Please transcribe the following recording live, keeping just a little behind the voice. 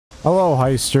Hello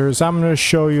heisters, I'm going to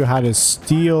show you how to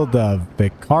steal the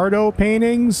Vicario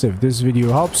paintings. If this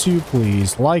video helps you,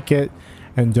 please like it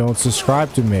and don't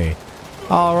subscribe to me.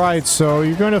 Alright, so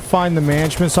you're going to find the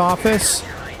management's office.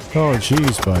 Oh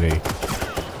jeez, buddy.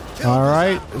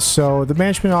 Alright, so the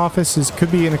management office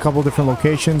could be in a couple different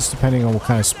locations depending on what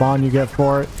kind of spawn you get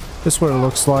for it. This is what it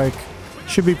looks like.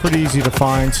 Should be pretty easy to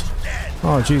find.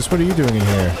 Oh jeez, what are you doing in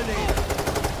here?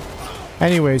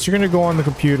 Anyways, you're going to go on the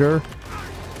computer.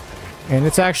 And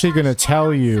it's actually going to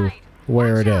tell you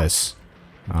where it is.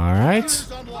 Alright.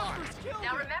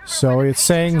 So it's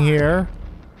saying here.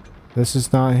 This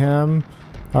is not him.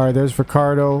 Alright, there's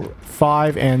Vicario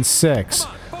 5 and 6.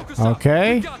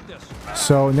 Okay.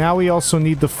 So now we also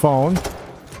need the phone.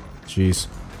 Jeez.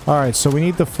 Alright, so we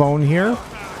need the phone here.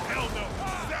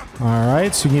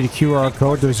 Alright, so you need a QR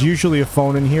code. There's usually a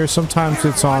phone in here. Sometimes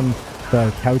it's on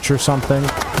the couch or something.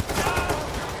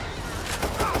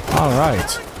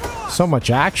 Alright. So much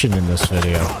action in this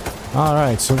video.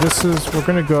 Alright, so we're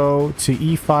gonna go to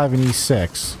E5 and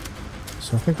E6.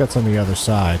 So I think that's on the other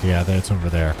side. Yeah, that's over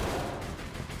there.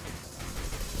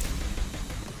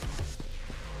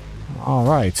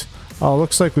 Alright. Oh,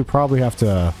 looks like we probably have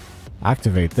to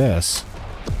activate this.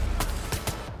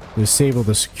 Disable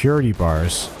the security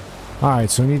bars. Alright,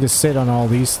 so we need to sit on all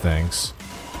these things.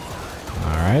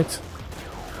 Alright.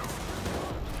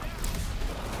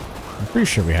 I'm pretty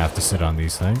sure we have to sit on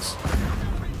these things.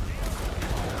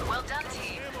 Well done,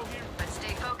 team. But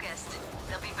stay focused.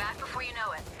 They'll be back before you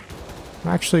know it.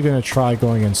 I'm actually going to try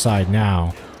going inside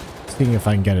now. Seeing if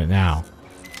I can get it now.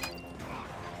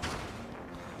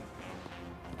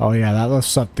 Oh yeah, that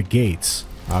lifts up the gates.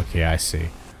 Okay, I see.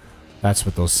 That's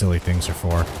what those silly things are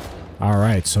for.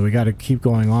 Alright, so we got to keep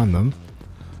going on them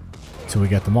until we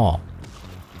get them all.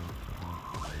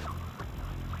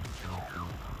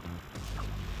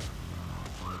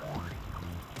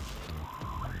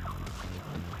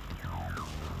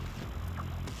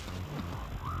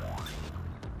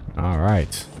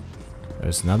 Alright.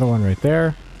 There's another one right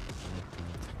there.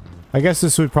 I guess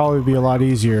this would probably be a lot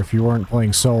easier if you weren't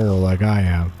playing solo like I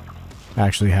am.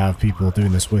 Actually have people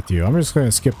doing this with you. I'm just going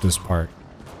to skip this part.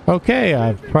 Okay,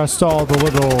 I've pressed all the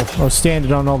little, or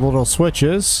standed on all the little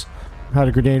switches. Had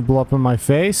a grenade blow up in my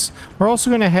face. We're also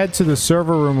going to head to the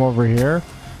server room over here.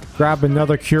 Grab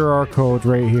another QR code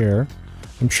right here.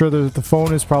 I'm sure that the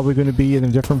phone is probably going to be in a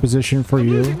different position for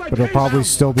you, but it'll probably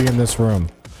still be in this room.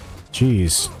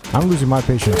 Jeez, I'm losing my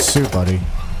patience too, buddy.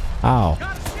 Ow.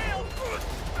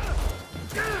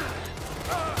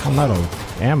 I'm out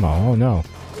of ammo. Oh no.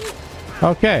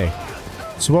 Okay.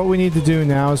 So what we need to do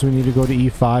now is we need to go to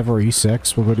E5 or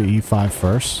E6. We'll go to E5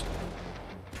 first.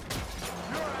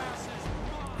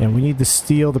 And we need to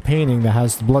steal the painting that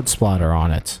has the blood splatter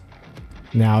on it.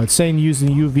 Now, it's saying using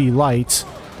UV light.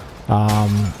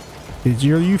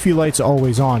 Your UV light's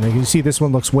always on. And you can see this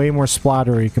one looks way more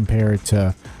splattery compared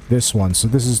to this one. So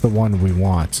this is the one we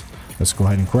want. Let's go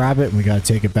ahead and grab it. And we got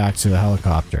to take it back to the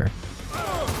helicopter.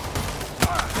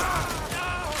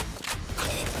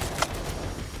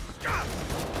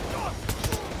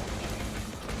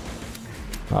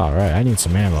 Alright, I need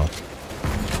some ammo.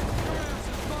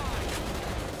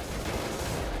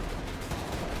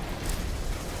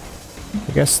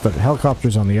 I guess the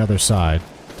helicopter's on the other side.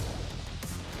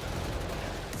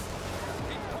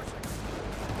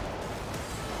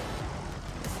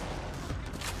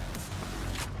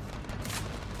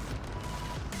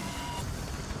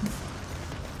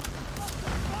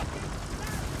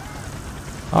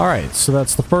 Alright, so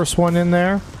that's the first one in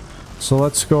there. So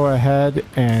let's go ahead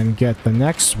and get the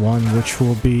next one, which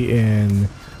will be in...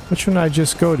 Which one did I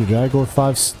just go to? Did I go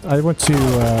 5... I went to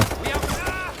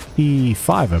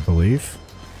E5, I believe.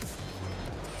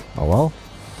 Oh well.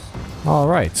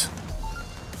 Alright.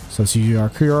 So let's use our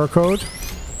QR code.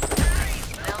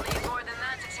 They'll need more than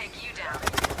that to take you down.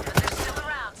 But they're still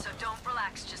around, so don't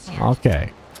relax just yet.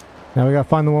 Okay. Now we gotta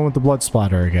find the one with the blood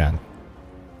splatter again.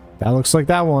 That looks like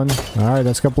that one. Alright,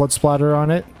 that's got blood splatter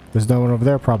on it. There's no one over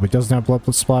there. Probably doesn't have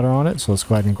blood splatter on it. So let's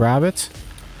go ahead and grab it.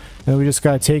 And we just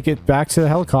gotta take it back to the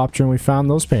helicopter and we found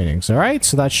those paintings. Alright,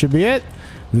 so that should be it.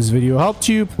 If this video helped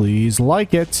you, please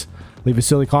like it. Leave a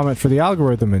silly comment for the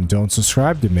algorithm and don't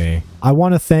subscribe to me. I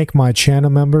want to thank my channel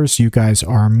members. You guys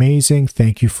are amazing.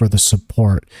 Thank you for the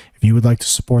support. If you would like to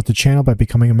support the channel by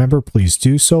becoming a member, please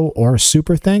do so. Or a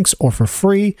super thanks. Or for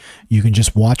free, you can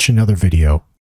just watch another video.